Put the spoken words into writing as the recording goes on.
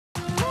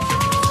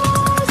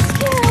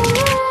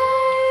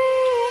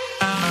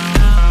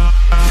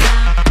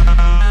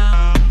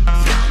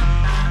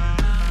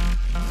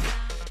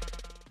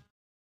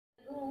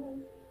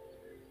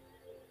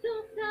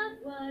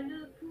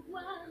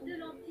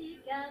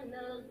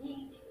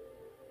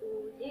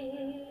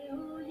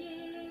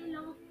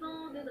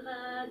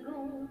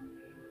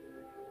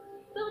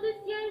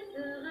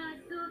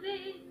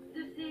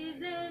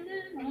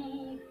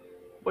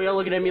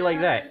looking at me like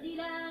that?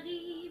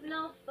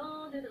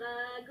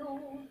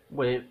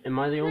 Wait, am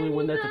I the only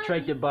one that's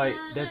attracted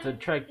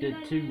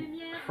to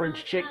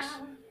French chicks?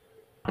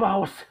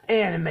 Boss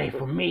anime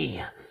for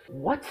me.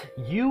 What?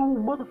 You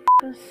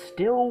motherfuckers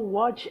still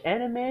watch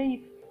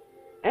anime?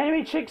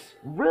 Anime chicks?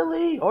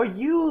 Really? Are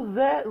you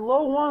that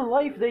low on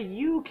life that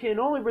you can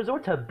only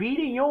resort to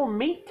beating your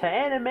meat to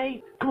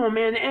anime? Come on,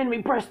 man, the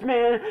anime breast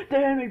man! The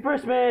anime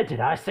breast man!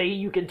 Did I say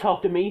you can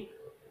talk to me?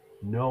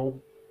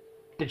 No.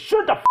 Then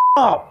shut the f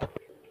up!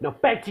 Now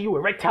back to you,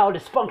 erectile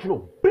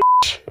dysfunctional bitch!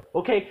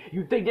 Okay,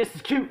 you think this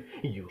is cute?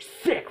 You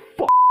sick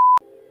f***.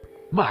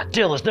 My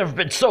dill has never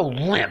been so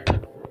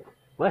limp!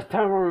 Last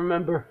time I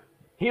remember,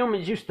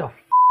 humans used to f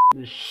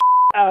the shit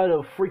out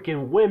of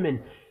freaking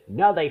women.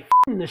 Now they f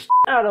the shit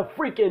out of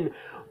freaking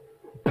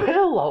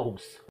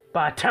pillows.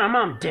 By the time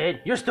I'm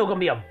dead, you're still gonna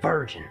be a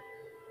virgin.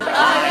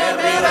 I am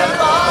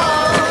beautiful,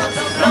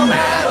 no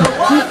matter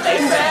what they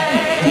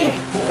say.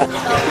 No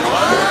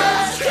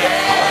one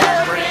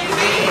can bring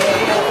me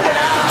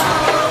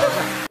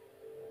down.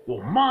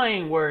 Well,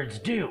 mine words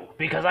do,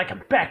 because I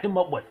can back them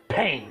up with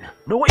pain.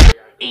 No wait.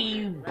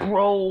 Hey,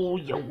 bro,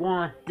 you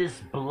want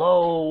this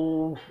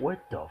blow?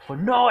 What the fuck?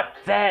 Not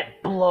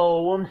that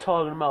blow. I'm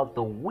talking about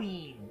the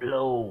weed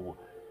blow.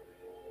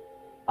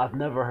 I've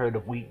never heard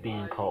of weed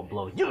being called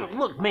blow. You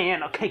look,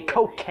 man. Okay,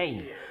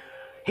 cocaine.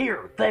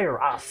 Here,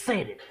 there, I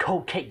said it.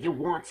 Cocaine. You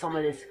want some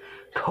of this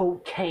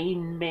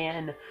cocaine,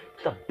 man?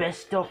 The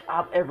best stuff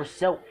I've ever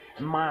sold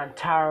in my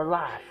entire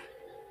life.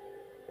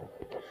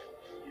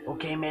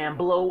 Okay, man,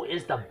 blow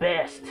is the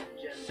best.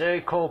 Say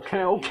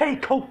cocaine. Okay,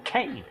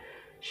 cocaine.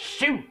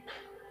 Shoot!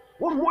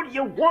 What more do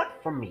you want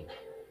from me,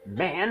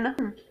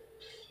 man?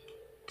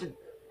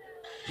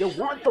 You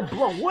want the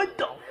blow? What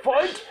the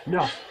fudge?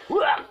 No.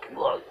 Look.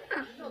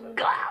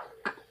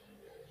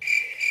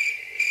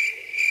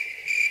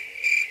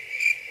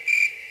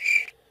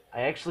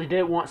 I actually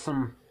did want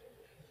some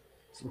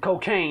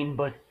cocaine,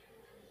 but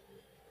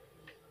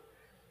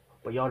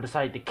y'all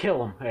decided to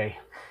kill him. Hey,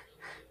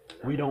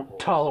 we don't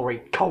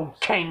tolerate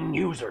cocaine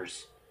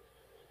users.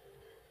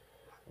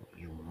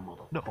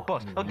 No,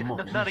 boss. Okay,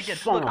 not again.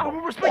 Look, I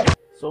will respect you.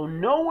 So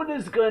no one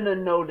is gonna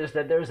notice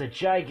that there's a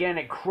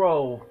gigantic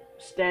crow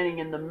standing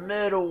in the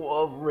middle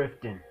of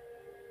Riften.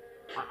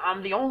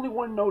 I'm the only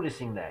one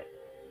noticing that.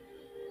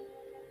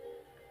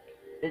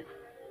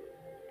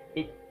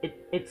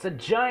 It's a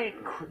giant.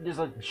 There's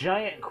a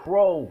giant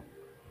crow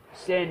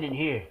standing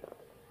here.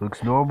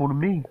 Looks normal to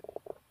me.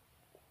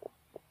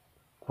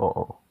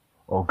 Uh-oh.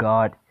 Oh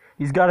God,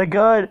 he's got a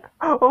gun.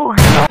 Oh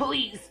God.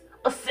 Please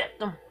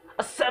accept him.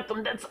 Accept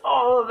them, that's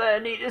all that I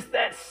need. Is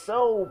that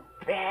so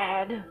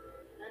bad?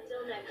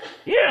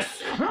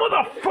 Yes,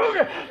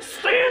 motherfucker,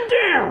 stand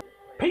down!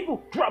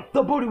 People, drop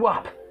the booty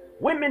wop.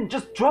 Women,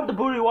 just drop the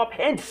booty wop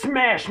and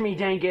smash me,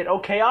 dang it.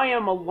 Okay, I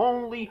am a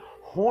lonely,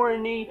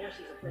 horny,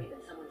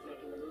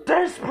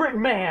 desperate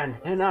man,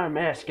 and I'm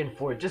asking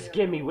for it. Just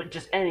give me with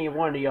just any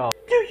one of y'all.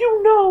 Do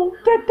you know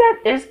that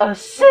is a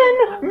sin?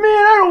 Man,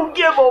 I don't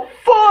give a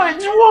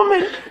fudge,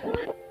 woman!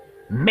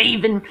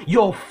 Maven,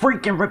 your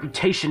freaking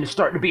reputation is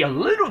starting to be a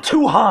little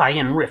too high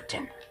in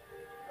Riften.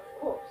 Of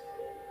course.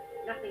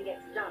 Nothing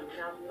gets done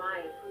without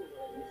my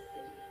approval in this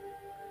city.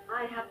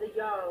 I have the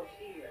Jarl's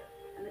ear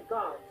and the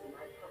guards in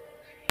my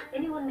pocket.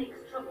 Anyone makes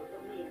trouble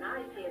for me and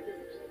I pay a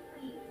visit to the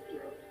Thieves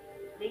Guild.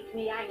 Make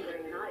me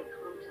angry and I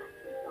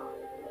contact the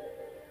guards.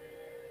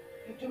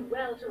 You do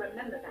well to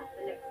remember that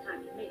the next time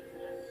you make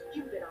such a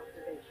stupid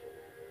observation.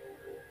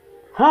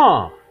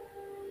 Huh.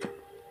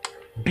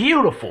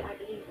 Beautiful.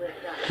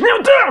 Now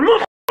there,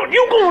 motherfucker,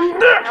 you going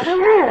there?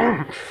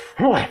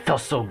 Oh, that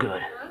felt so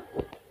good.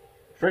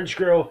 French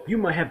girl, you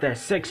might have that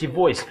sexy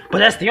voice, but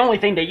that's the only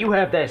thing that you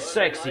have that's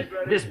sexy.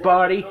 This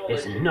body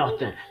is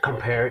nothing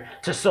compared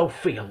to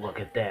Sophia. Look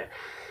at that.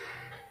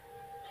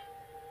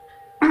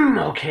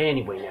 Okay,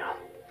 anyway now.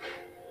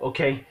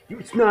 Okay,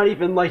 it's not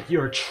even like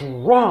you're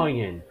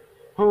trying.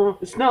 Huh?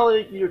 It's not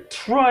like you're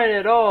trying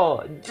at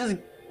all. Just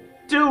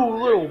do a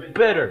little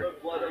better.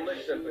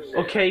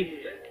 Okay?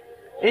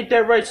 Ain't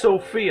that right,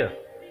 Sophia?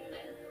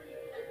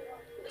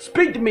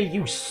 Speak to me,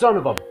 you son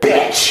of a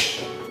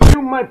bitch!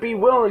 You might be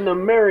willing to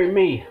marry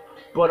me,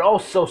 but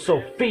also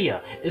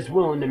Sophia is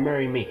willing to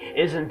marry me.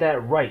 Isn't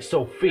that right,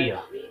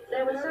 Sophia?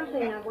 There was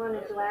something I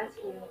wanted to ask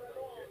you.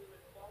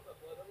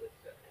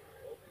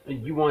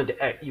 You want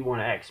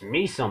to ask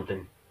me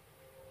something?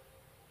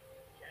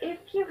 If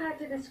you had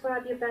to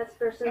describe your best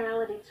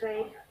personality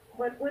trait,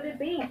 what would it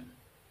be?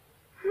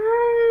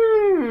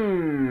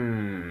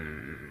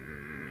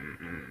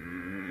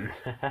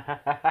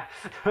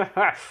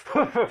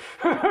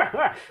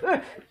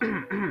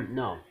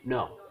 No.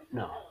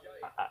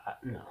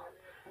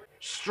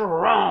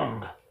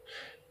 Strong.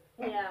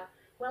 Yeah,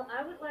 well,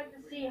 I would like to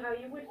see how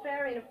you would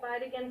fare in a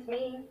fight against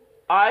me.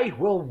 I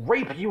will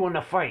rape you in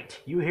a fight.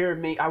 You hear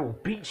me? I will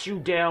beat you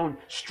down,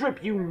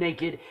 strip you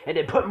naked, and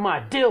then put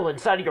my dill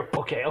inside of your...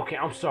 Okay,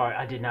 I'm sorry.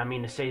 I did not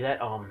mean to say that.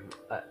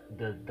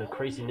 The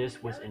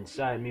craziness was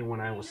inside me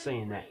when I was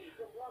saying that.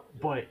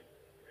 But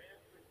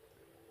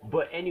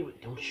But anyway,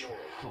 don't you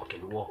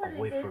fucking walk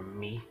away from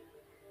me.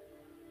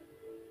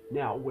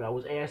 Now, what I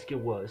was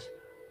asking was,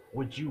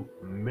 would you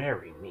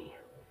marry me?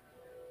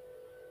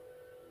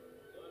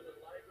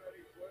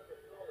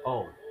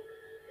 Oh,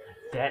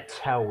 that's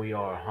how we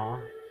are, huh?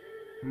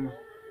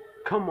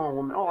 Come on,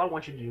 woman. All I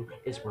want you to do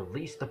is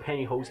release the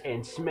pantyhose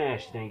and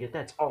smash, dang it.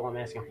 That's all I'm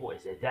asking for.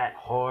 Is it that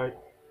hard?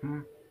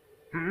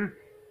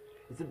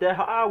 Is it that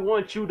hard? I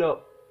want you to...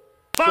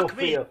 Fuck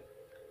Sophia.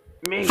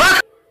 Me.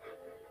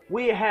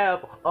 We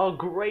have a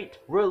great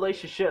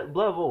relationship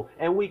level,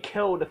 and we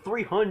killed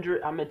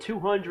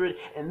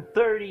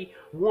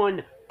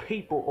 231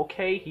 people,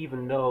 okay?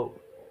 Even though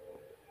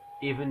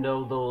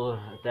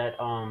that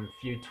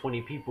few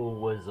 20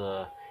 people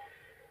was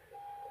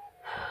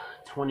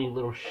 20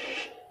 little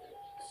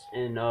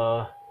in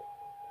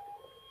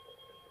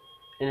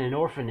an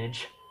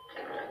orphanage.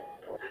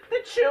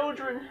 The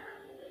children.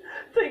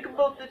 Think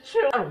about the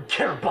children. I don't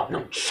care about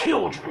no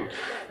children.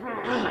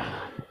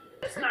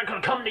 It's not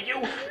gonna come to you.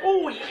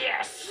 Oh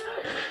yes.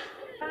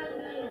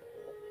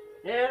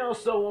 And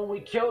also when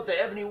we killed the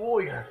Ebony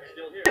Warrior.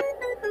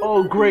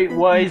 Oh great,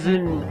 wise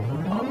and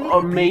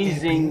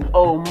amazing,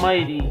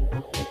 almighty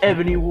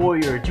Ebony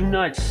Warrior, do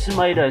not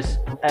smite us,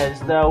 as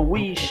thou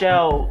we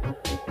shall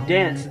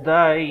dance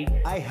thy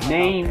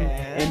name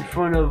in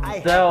front of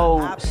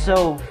thou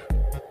self,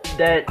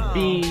 that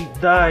be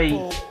thy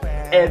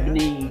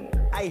Ebony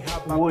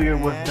Warrior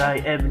with thy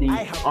ebony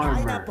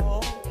armor.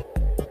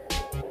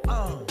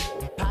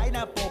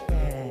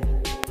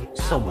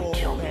 Someone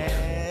kill me.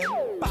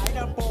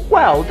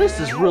 Wow, this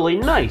is really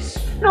nice.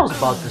 And I was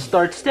about to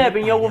start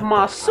stabbing y'all with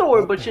my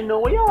sword, but you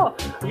know,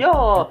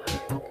 y'all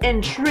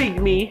intrigued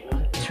me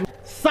to...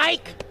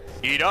 Psych!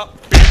 Eat up,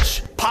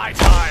 bitch! Pie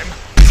time!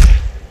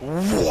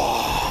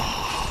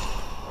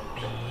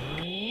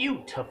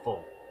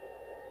 Beautiful.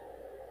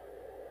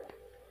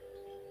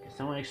 Can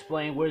someone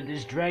explain where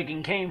this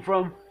dragon came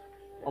from?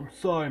 I'm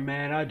sorry,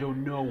 man, I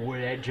don't know where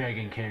that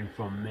dragon came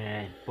from,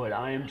 man. But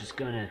I am just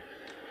gonna...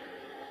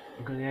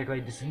 I'm gonna act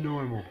like this is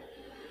normal.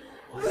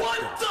 What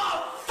the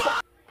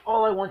fuck?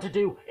 All I want to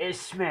do is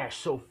smash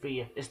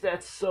Sophia. Is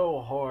that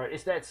so hard?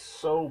 Is that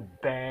so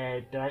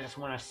bad that I just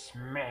want to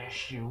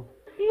smash you?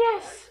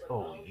 Yes!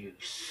 Oh, you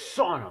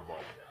son of a...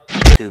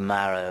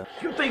 Tomorrow.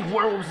 You think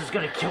werewolves is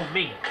gonna kill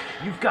me?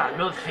 You've got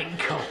nothing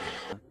coming.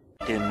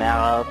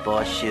 Tomorrow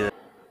for sure.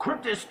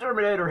 Crypt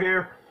Exterminator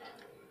here.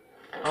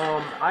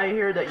 I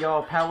hear that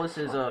y'all palace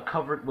is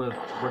covered with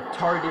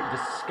retarded,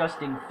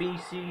 disgusting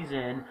feces,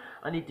 and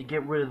I need to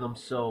get rid of them,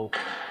 so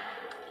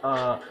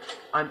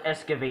I'm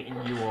excavating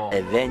you all.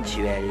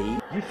 Eventually.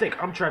 You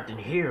think I'm trapped in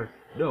here?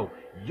 No,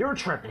 you're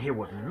trapped in here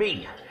with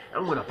me.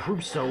 I'm gonna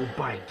prove so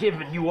by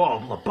giving you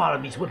all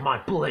lobotomies with my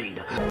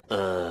blade.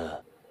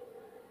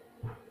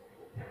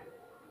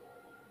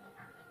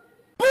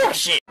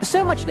 Bullshit!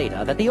 So much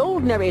later that the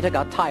old narrator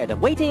got tired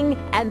of waiting,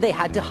 and they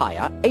had to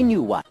hire a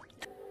new one.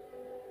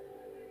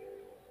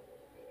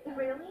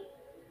 Really?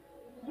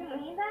 You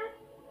mean that?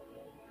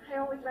 I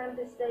always wanted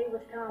to stay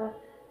with Colin.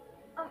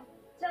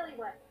 Tell you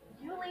what,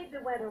 you leave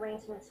the wed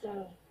arrangements to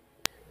me.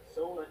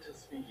 So let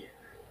us begin.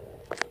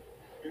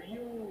 Do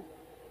you...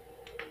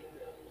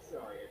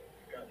 Sorry, I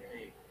forgot your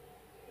name.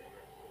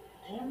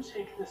 Do you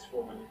take this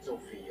woman,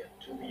 Sophia,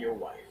 to be your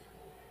wife?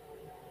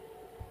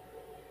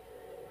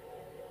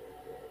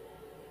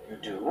 You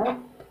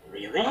do?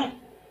 Really?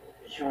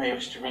 You may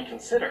wish to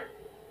reconsider.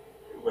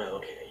 Well,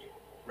 okay.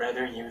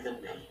 Rather you than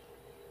me.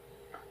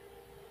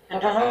 And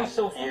do you,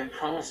 Sophia,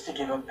 promise to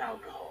give up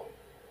alcohol?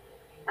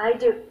 I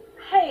do.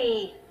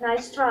 Hey,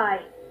 nice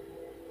try.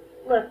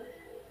 Look,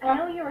 I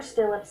know you were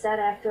still upset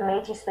after I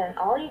made you spend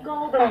all your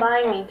gold on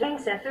buying me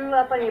drinks and threw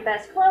up on your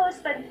best clothes,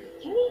 but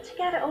you need to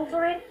get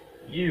over it.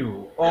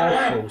 You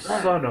awful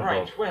son of a...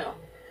 Right, well,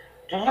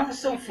 do you,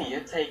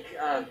 Sophia, take,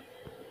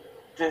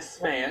 this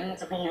man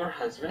to be your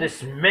husband?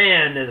 This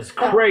man is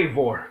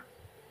Crayvore.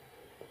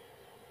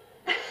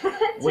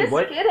 Just Wait,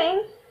 what?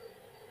 kidding.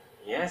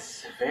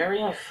 Yes,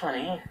 very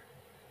funny.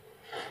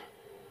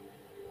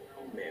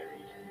 I'm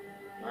married.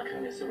 My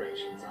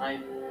commiserations. I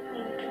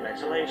mean,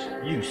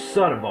 congratulations. You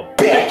son of a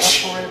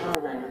bitch! I'll forever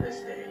remember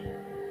this day and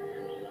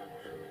learn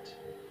from it.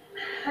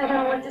 I don't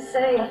know what to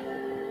say.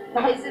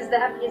 This is the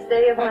happiest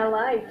day of my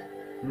life.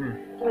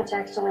 Which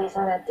actually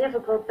isn't that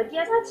difficult, but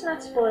yes, let's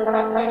not spoil the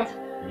moment.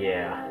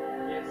 Yeah.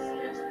 Yes,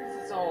 this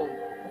is all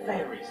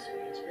very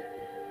sweet,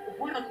 but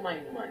what of my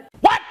money?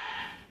 What?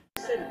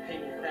 You said it'd pay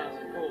me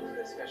 1,000 gold for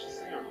this special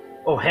ceremony.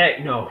 Oh heck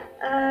no.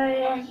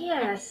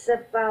 Yes,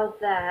 about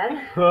that.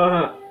 I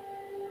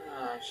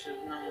should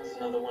have known it was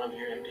another one of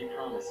your empty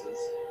promises.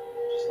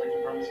 Just like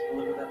you promised to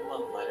deliver that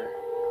love letter.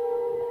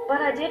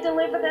 But I did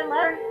deliver that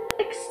letter.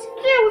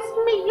 Excuse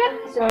me.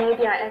 So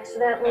maybe I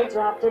accidentally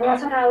dropped it in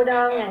some cow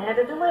dung and had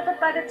it delivered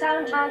by the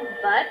town drunk,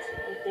 but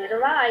it did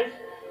arrive.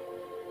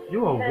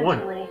 You are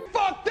one Eventually.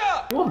 Fucked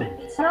up! woman.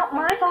 It's not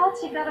my fault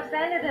she got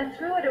offended and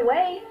threw it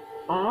away.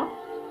 Huh?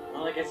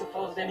 Well, I guess it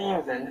falls down to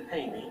you then to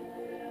pay me.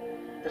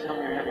 To tell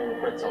me you're having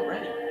regrets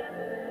already.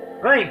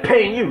 I ain't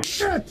paying you.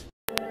 Shit!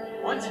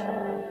 What?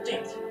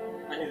 Damn it.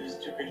 I knew is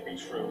too good to be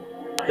true.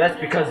 That's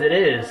because it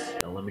is.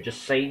 Now let me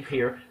just save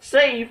here.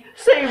 Save!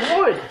 Save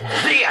wood!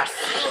 Yes!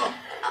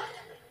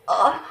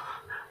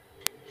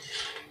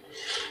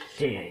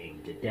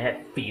 Dang, did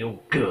that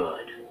feel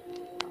good.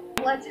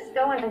 Let's just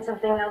go and find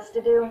something else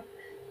to do.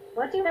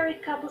 What do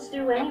married couples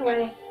do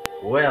anyway?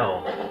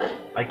 Well,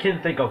 I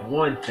can think of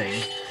one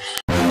thing.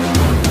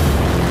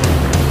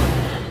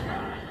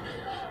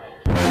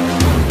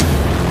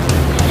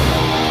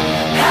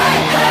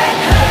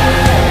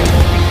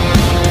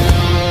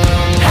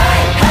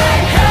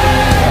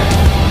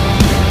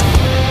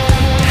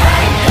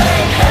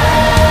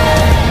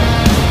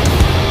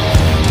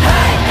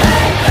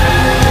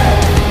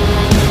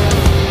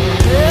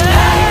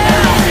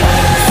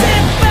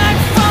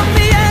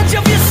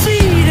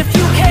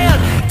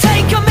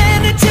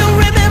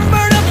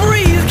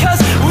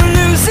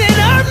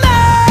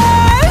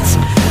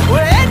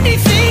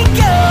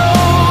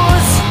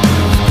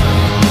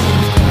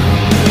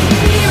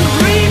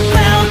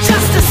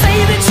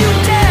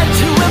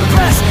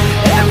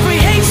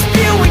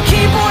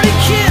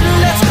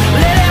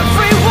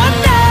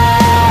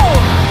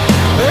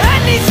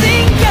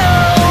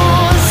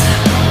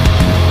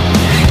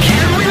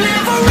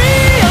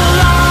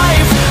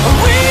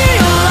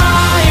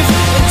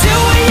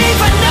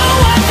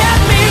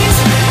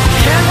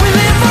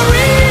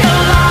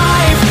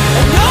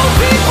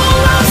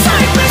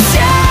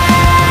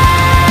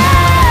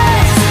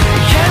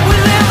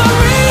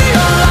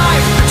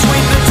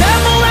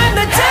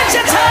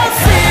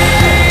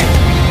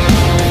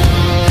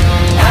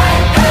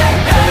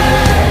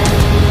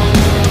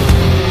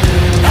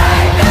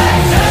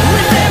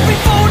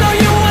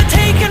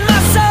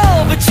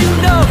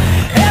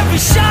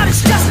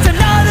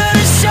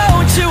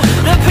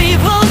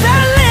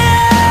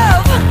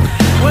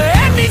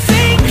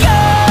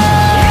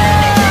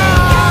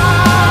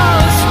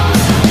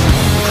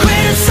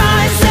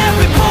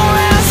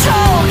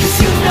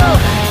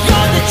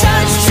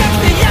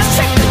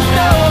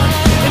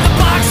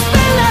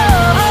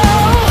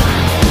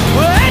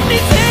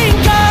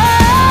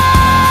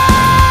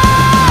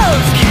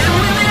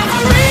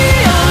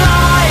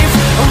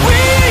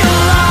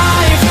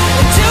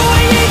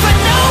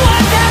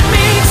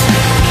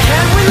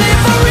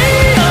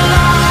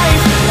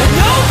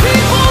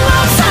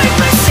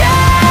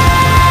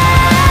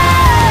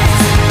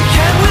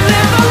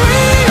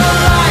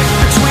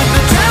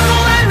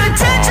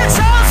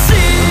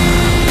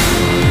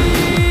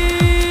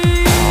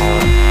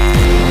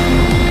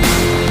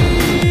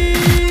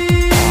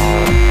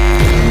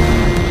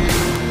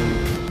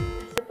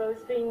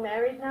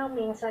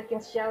 I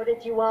can shout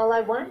at you all I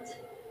want?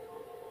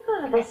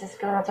 Oh, this is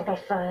going to be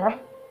fun.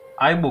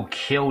 I will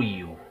kill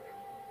you.